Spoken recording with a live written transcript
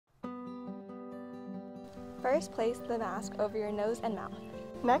First, place the mask over your nose and mouth.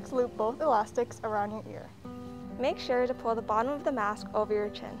 Next, loop both elastics around your ear. Make sure to pull the bottom of the mask over your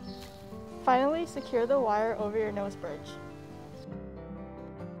chin. Finally, secure the wire over your nose bridge.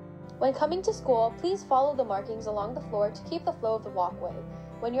 When coming to school, please follow the markings along the floor to keep the flow of the walkway.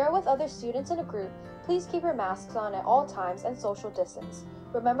 When you are with other students in a group, please keep your masks on at all times and social distance.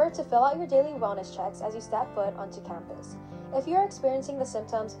 Remember to fill out your daily wellness checks as you step foot onto campus. If you are experiencing the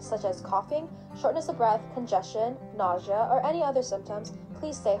symptoms such as coughing, shortness of breath, congestion, nausea, or any other symptoms,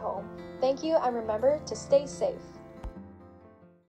 please stay home. Thank you, and remember to stay safe.